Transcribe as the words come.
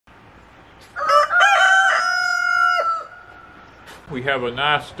We have a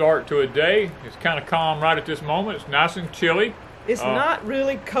nice start to a day. It's kind of calm right at this moment. It's nice and chilly. It's not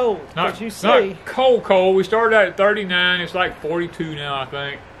really cold, as you see. Not cold. We started out at 39. It's like 42 now, I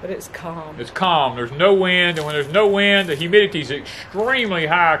think. But it's calm. It's calm. There's no wind, and when there's no wind, the humidity is extremely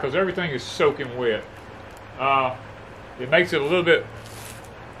high because everything is soaking wet. It makes it a little bit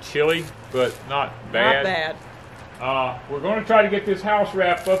chilly, but not bad. Not bad. We're going to try to get this house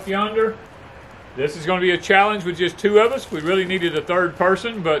wrap up yonder. This is going to be a challenge with just two of us. We really needed a third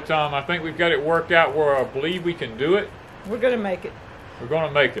person, but I think we've got it worked out where I believe we can do it. We're going to make it. We're going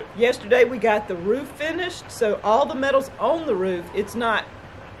to make it. Yesterday we got the roof finished, so all the metal's on the roof. It's not,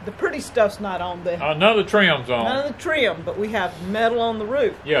 the pretty stuff's not on the... None of the trim's on. None of the trim, but we have metal on the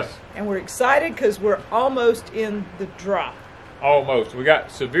roof. Yes. And we're excited because we're almost in the drop. Almost. We got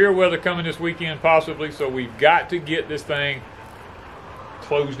severe weather coming this weekend possibly, so we've got to get this thing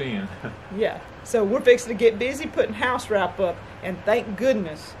closed in. Yeah. So we're fixing to get busy putting house wrap up, and thank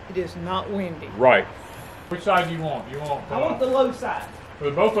goodness it is not windy. Right. Which side do you want? I want the low side.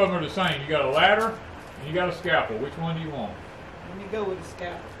 Well, both of them are the same. You got a ladder and you got a scalpel. Which one do you want? Let me go with the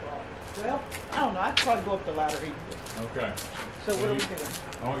scalpel. Well, I don't know. I could probably go up the ladder either. Okay. So what are we doing?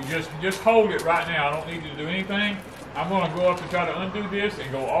 Oh, you just hold it right now. I don't need you to do anything. I'm going to go up and try to undo this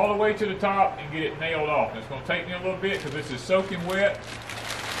and go all the way to the top and get it nailed off. And it's going to take me a little bit because this is soaking wet,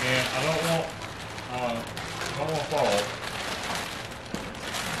 and I don't want to fall.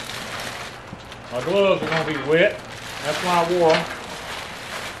 My gloves are going to be wet. That's why I wore them.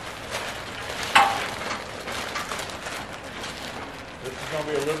 This is going to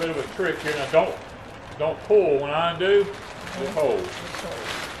be a little bit of a trick here. Now don't pull when I undo. Just hold.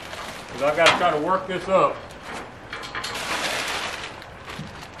 Because I've got to try to work this up.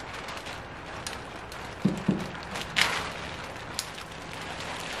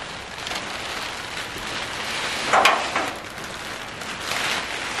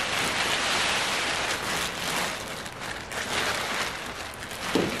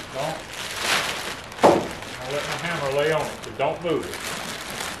 Don't move it.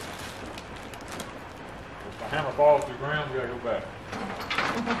 If the hammer falls to the ground, you gotta go back.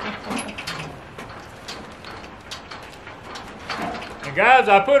 And guys,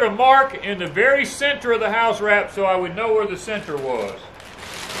 I put a mark in the very center of the house wrap so I would know where the center was.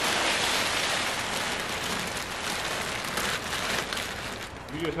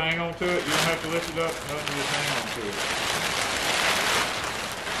 You just hang on to it. You don't have to lift it up. Nothing, you just hang on to it.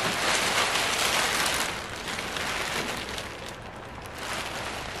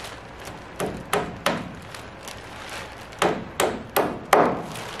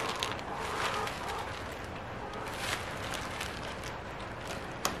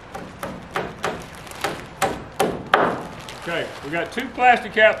 Okay, we got two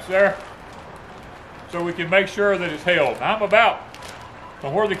plastic caps there so we can make sure that it's held. I'm about,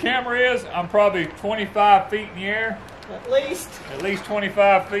 from where the camera is, I'm probably 25 feet in the air. At least. At least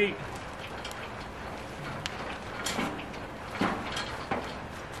 25 feet.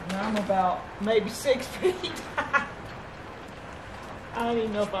 And I'm about maybe 6 feet. I don't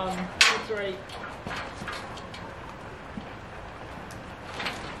even know if I'm 6 or 8.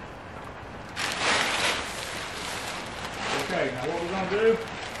 Okay, now what we're going to do,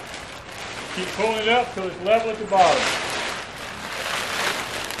 keep pulling it up till it's level at the bottom.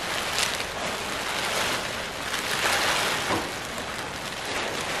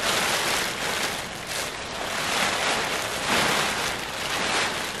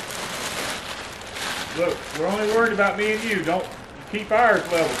 Look, we're only worried about me and you. Don't keep ours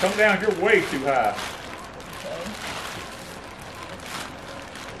level. Come down, you're way too high.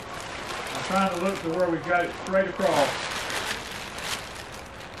 I'm trying to look to where we've got it straight across.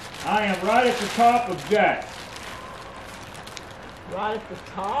 I am right at the top of Jack. Right at the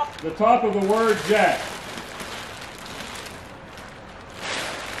top? The top of the word Jack.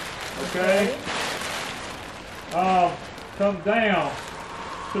 Okay? Come down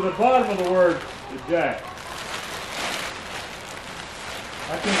to the bottom of the word Jack.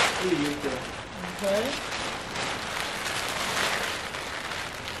 I can't see you. Okay.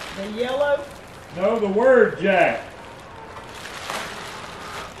 The yellow? No, the word Jack.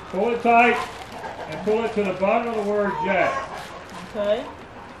 Pull it tight and pull it to the bottom of the word Jack. Okay.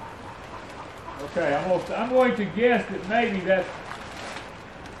 Okay, I'm going to guess that maybe that's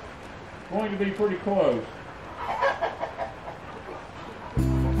going to be pretty close.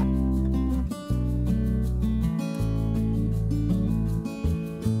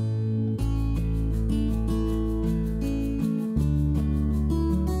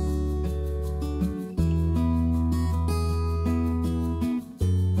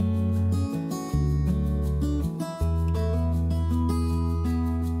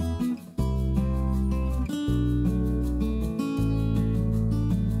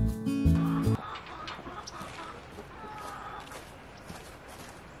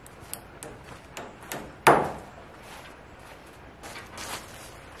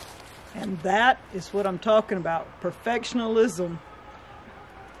 And that is what I'm talking about, perfectionism.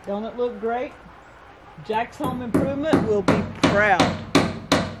 Don't it look great? Jack's Home Improvement will be proud.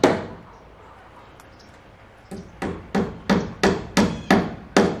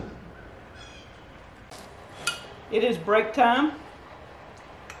 It is break time.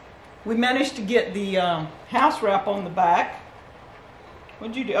 We managed to get the house wrap on the back.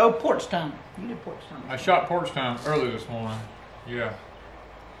 What'd you do? Oh, porch time. You did porch time. I shot porch time early this morning. Yeah.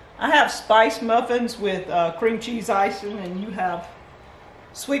 I have spice muffins with cream cheese icing, and you have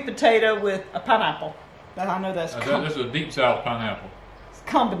sweet potato with a pineapple. I know that's this is a Deep South pineapple. It's a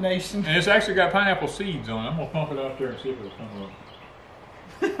combination. And it's actually got pineapple seeds on it. I'm going to pump it out there and see if it'll come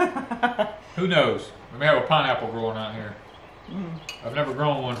up. Who knows? We may have a pineapple growing out here. I've never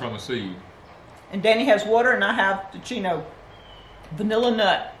grown one from a seed. And Danny has water, and I have the Chino vanilla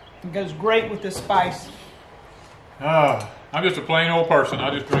nut. It goes great with this spice. I'm just a plain old person.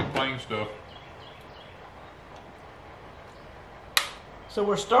 I just drink plain stuff. So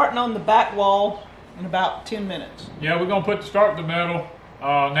we're starting on the back wall in about 10 minutes. Yeah, we're going to start the metal.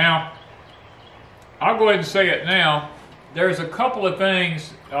 Now, I'll go ahead and say it now. There's a couple of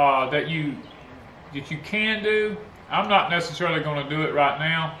things that you can do. I'm not necessarily going to do it right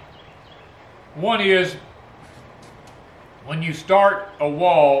now. One is, when you start a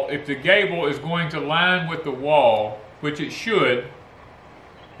wall, if the gable is going to line with the wall, which it should,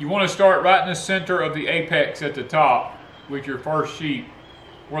 you want to start right in the center of the apex at the top with your first sheet,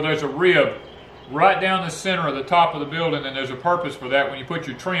 where there's a rib right down the center of the top of the building, and there's a purpose for that. When you put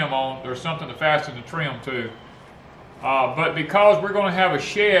your trim on, there's something to fasten the trim to. But because we're going to have a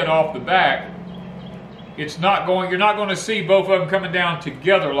shed off the back, you're not going to see both of them coming down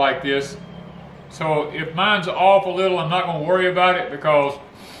together like this. So if mine's off a little, I'm not going to worry about it, because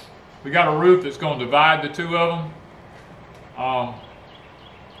we got a roof that's going to divide the two of them.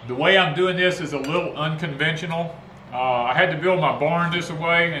 The way I'm doing this is a little unconventional. I had to build my barn this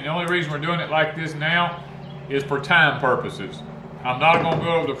way, and the only reason we're doing it like this now is for time purposes. I'm not going to be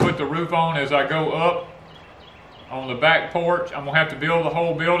able to put the roof on as I go up on the back porch. I'm going to have to build the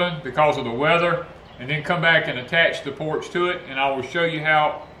whole building because of the weather, and then come back and attach the porch to it, and I will show you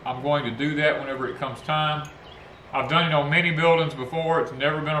how I'm going to do that whenever it comes time. I've done it on many buildings before. It's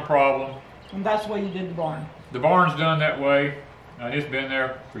never been a problem. And that's the way you did the barn. The barn's done that way. It's been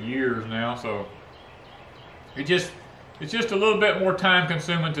there for years now, so it's just a little bit more time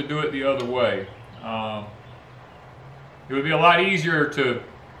consuming to do it the other way. It would be a lot easier to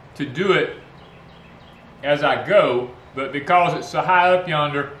do it as I go, but because it's so high up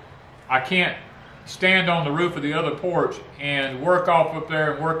yonder, I can't stand on the roof of the other porch and work off up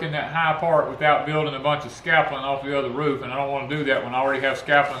there and work in that high part without building a bunch of scaffolding off the other roof, and I don't want to do that when I already have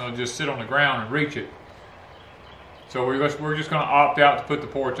scaffolding that'll just sit on the ground and reach it. So we're just going to opt out to put the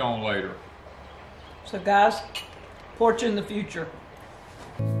porch on later. So guys, porch in the future.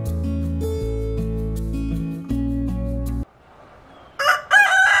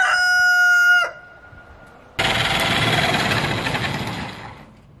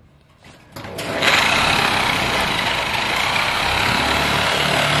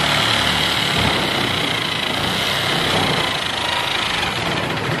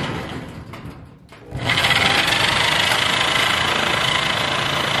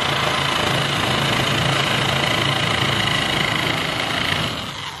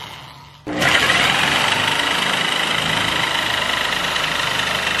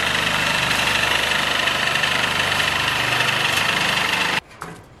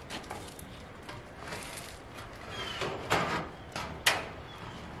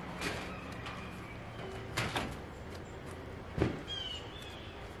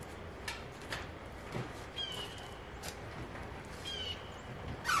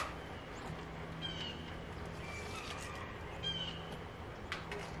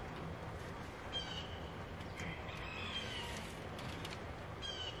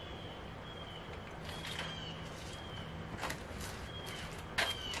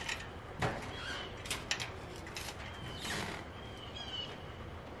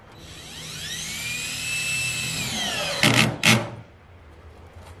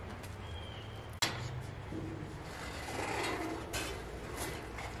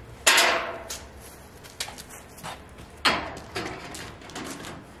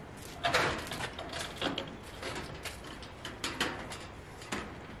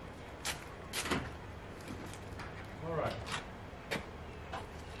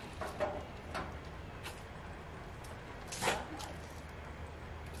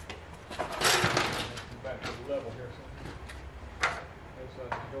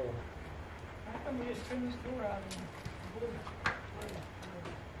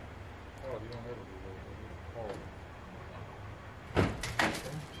 Oh, you don't ever do that. Horrible.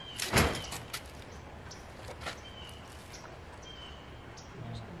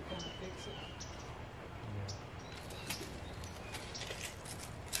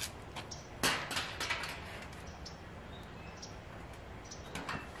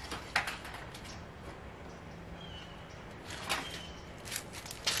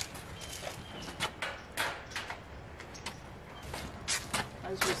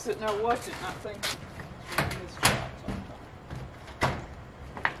 I was just sitting there watching, not thinking. This job sometimes.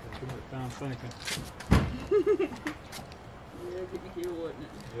 Too much time thinking. Yeah, get me here, wasn't it?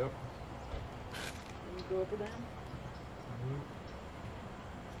 Yep. Can you go up or down?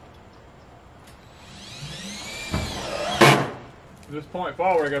 At this point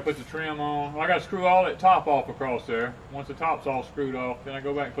forward, I got to put the trim on. Well, I got to screw all that top off across there. Once the top's all screwed off, then I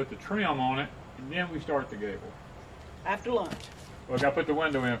go back and put the trim on it, and then we start the gable. After lunch. Well, I got to put the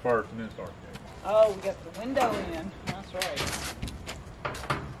window in first, and then start the gable. Oh, we got the window in. That's right.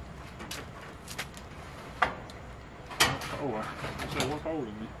 Oh, so what's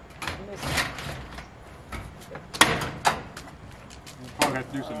holding me? We'll probably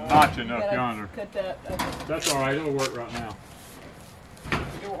have to do some notching up yonder. Cut that up. That's all right. It'll work right now.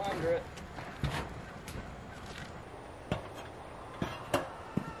 Go under it.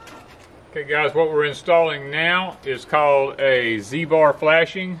 Okay, guys, what we're installing now is called a Z-bar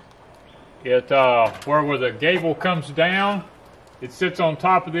flashing. It where the gable comes down, it sits on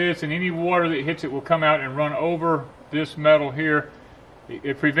top of this, and any water that hits it will come out and run over this metal here.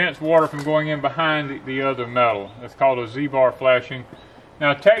 It prevents water from going in behind the other metal. That's called a Z-bar flashing.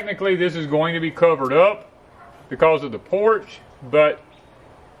 Now, technically, this is going to be covered up because of the porch, but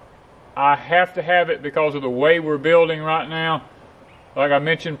I have to have it because of the way we're building right now. Like I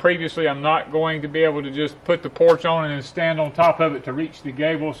mentioned previously, I'm not going to be able to just put the porch on and then stand on top of it to reach the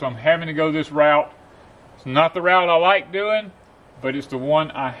gable, so I'm having to go this route. It's not the route I like doing, but it's the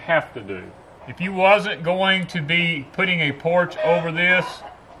one I have to do. If you wasn't going to be putting a porch over this,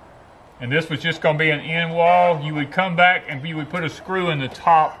 and this was just going to be an end wall, you would come back and you would put a screw in the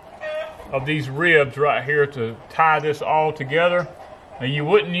top of these ribs right here to tie this all together. Now, you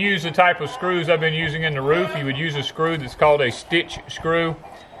wouldn't use the type of screws I've been using in the roof. You would use a screw that's called a stitch screw.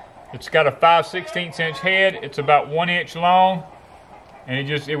 It's got a 5/16 inch head. It's about 1 inch long, and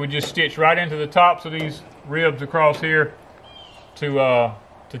it would just stitch right into the tops of these ribs across here to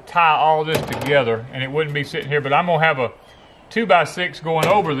tie all this together, and it wouldn't be sitting here. But I'm gonna have a 2x6 going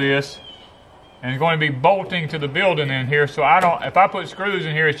over this, and going to be bolting to the building in here. So if I put screws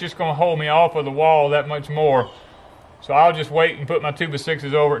in here, it's just gonna hold me off of the wall that much more. So I'll just wait and put my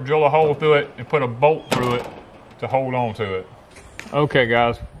 2x6s over it, drill a hole through it, and put a bolt through it to hold on to it. Okay,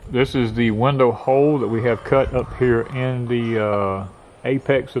 guys, this is the window hole that we have cut up here in the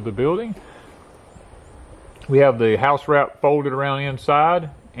apex of the building. We have the house wrap folded around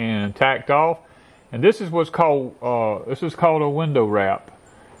inside and tacked off, and this is what's called a window wrap.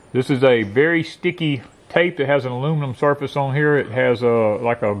 This is a very sticky tape that has an aluminum surface on here. It has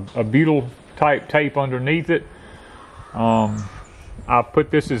like a beetle type tape underneath it. I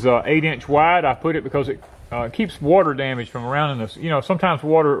put this as 8 inch wide. I put it because it keeps water damage from around in this. You know, sometimes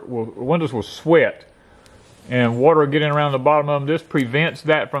windows will sweat and water will get in around the bottom of them. This prevents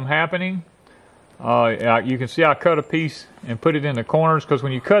that from happening. You can see I cut a piece and put it in the corners, because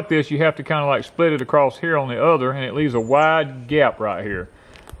when you cut this, you have to kind of like split it across here on the other, and it leaves a wide gap right here.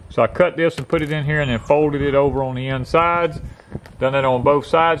 So I cut this and put it in here and then folded it over on the insides. Done that on both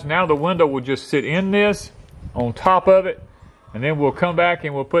sides. Now the window will just sit in this, on top of it, and then we'll come back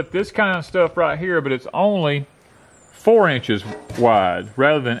and we'll put this kind of stuff right here, but it's only 4 inches wide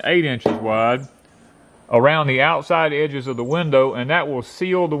rather than 8 inches wide around the outside edges of the window, and that will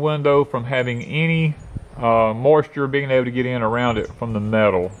seal the window from having any moisture being able to get in around it from the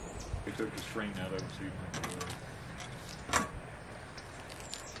metal. We took the screen out of it.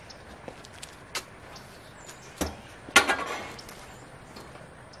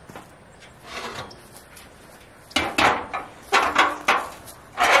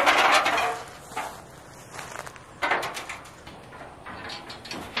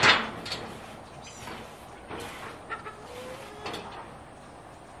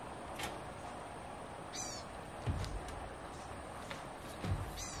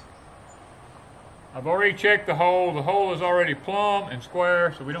 I've already checked the hole. The hole is already plumb and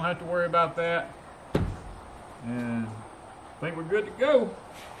square, so we don't have to worry about that. And I think we're good to go.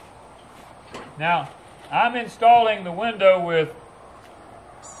 Now, I'm installing the window with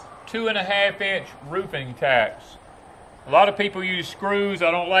 2.5 inch roofing tacks. A lot of people use screws. I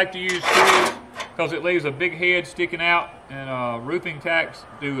don't like to use screws because it leaves a big head sticking out, and roofing tacks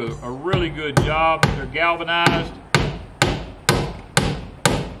do a really good job. They're galvanized.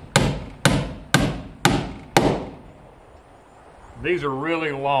 These are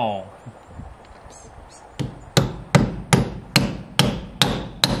really long.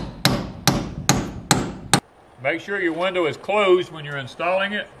 Make sure your window is closed when you're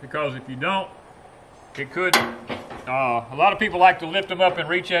installing it, because if you don't, it could, a lot of people like to lift them up and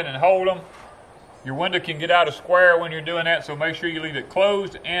reach in and hold them. Your window can get out of square when you're doing that, so make sure you leave it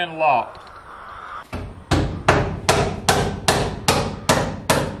closed and locked.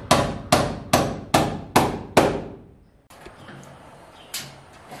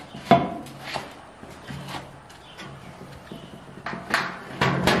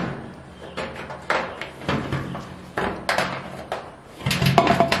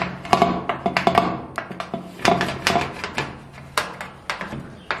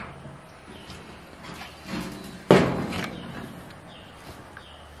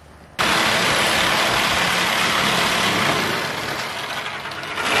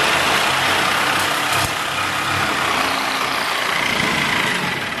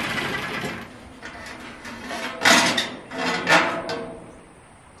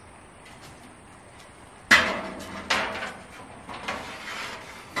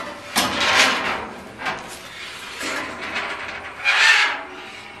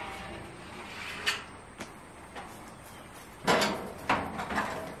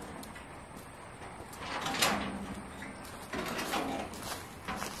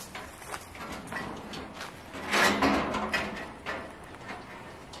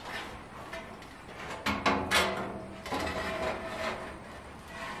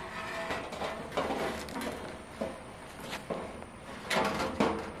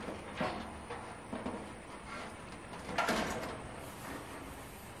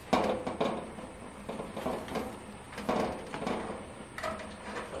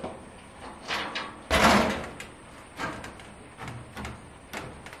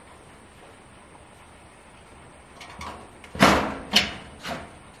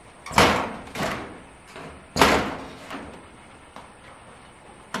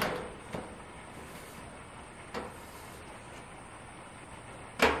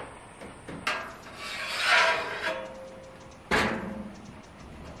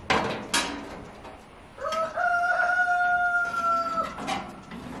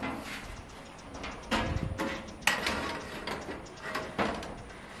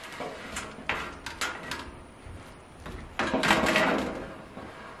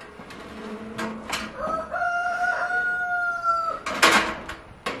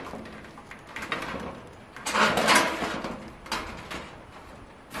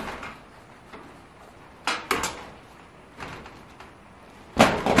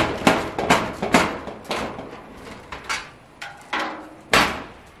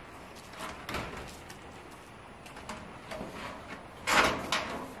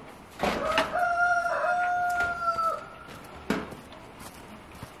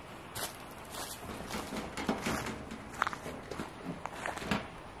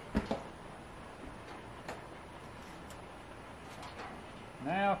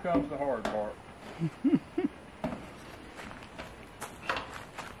 Now comes the hard part.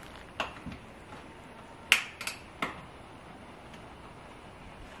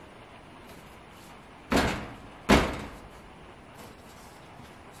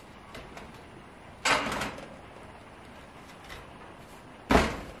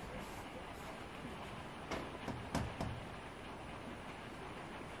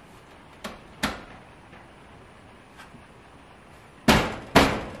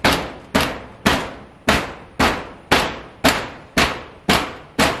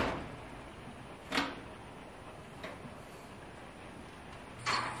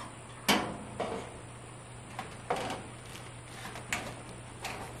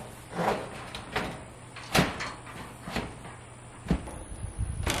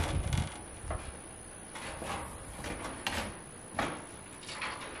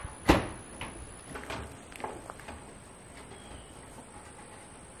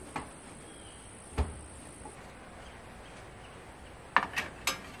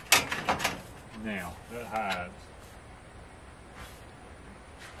 Now, that hides.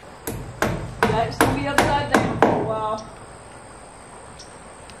 That's going to be upside down for a while.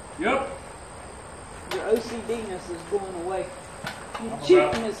 Yep. Your OCD-ness is going away. Your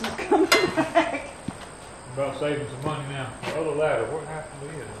cheapness is coming back. About saving some money now. The other ladder, what happened to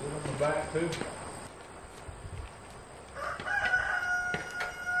it? Is it on the back too?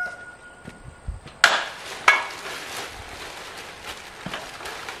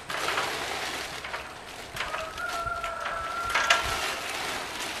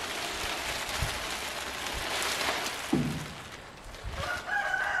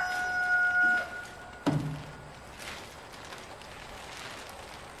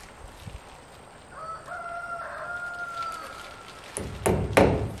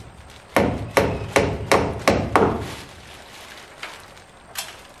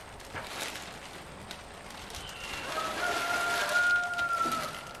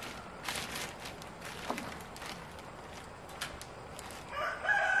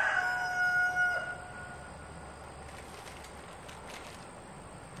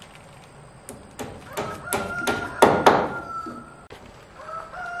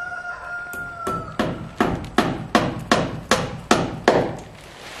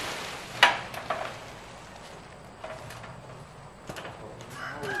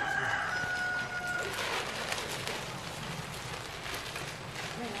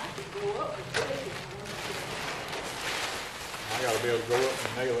 go up with this. I gotta be able to go up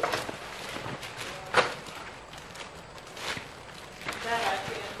and nail it. That I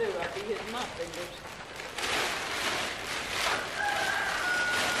can't do. I'd be hitting my fingers.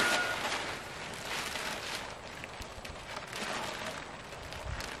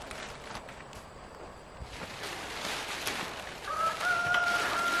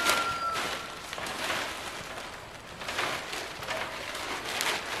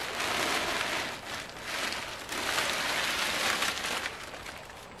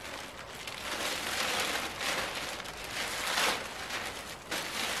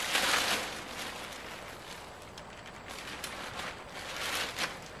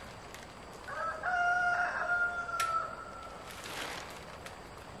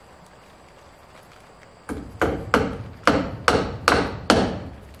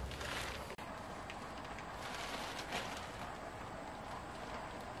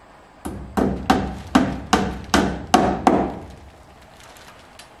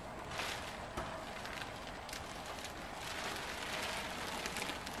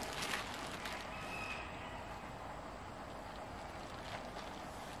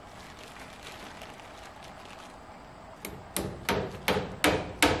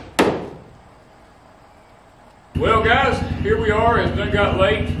 Well, guys, here we are. It's done got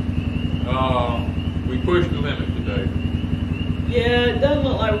late. We pushed the limit today. Yeah, it doesn't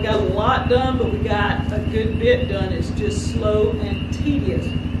look like we got a lot done, but we got a good bit done. It's just slow and tedious.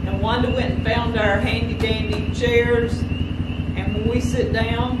 And Wanda went and found our handy dandy chairs, and when we sit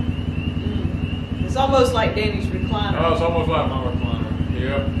down, it's almost like Danny's recliner. Oh, it's almost like my recliner.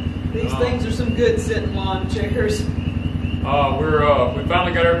 Yep. These things are some good sitting lawn chairs. We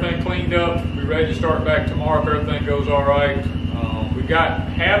finally got everything cleaned up. We're ready to start back tomorrow if everything goes all right. We got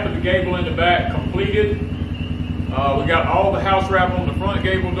half of the gable in the back completed. We got all the house wrap on the front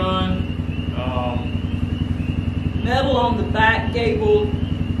gable done. Metal on the back gable,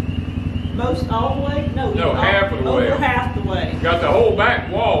 most all the way? No, half of the way. Over half the way. Got the whole back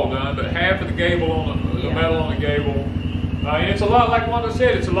wall done, but half of the gable on the metal on the gable. And it's a lot, like Wanda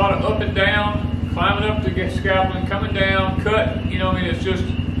said, it's a lot of up and down. Climbing up to get scaffolding, coming down, cut,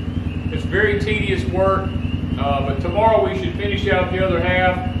 it's very tedious work. But tomorrow we should finish out the other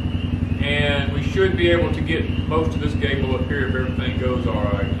half, and we should be able to get most of this gable up here if everything goes all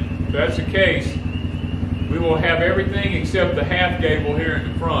right. If that's the case, we will have everything except the half gable here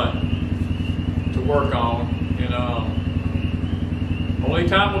in the front to work on. And only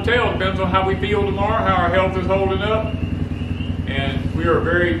time will tell. Depends on how we feel tomorrow, how our health is holding up. And we are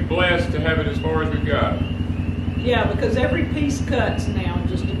very blessed to have it as far as we've got. Yeah, because every piece cuts now,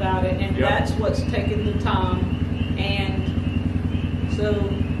 just about it, and that's what's taking the time. And so,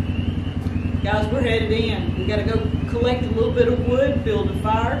 guys, we're headed in. We got to go collect a little bit of wood, build a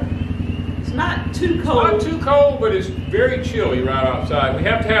fire. It's not too cold. It's not too cold, but it's very chilly right outside. We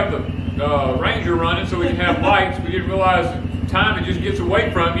have to have the Ranger running so we can have lights. We didn't realize the time it just gets away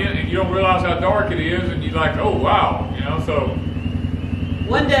from you, and you don't realize how dark it is, and you're like, oh wow, so.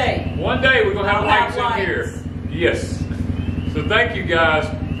 One day we're going to have lights in here. Yes. So thank you guys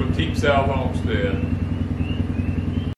from Deep South Homestead.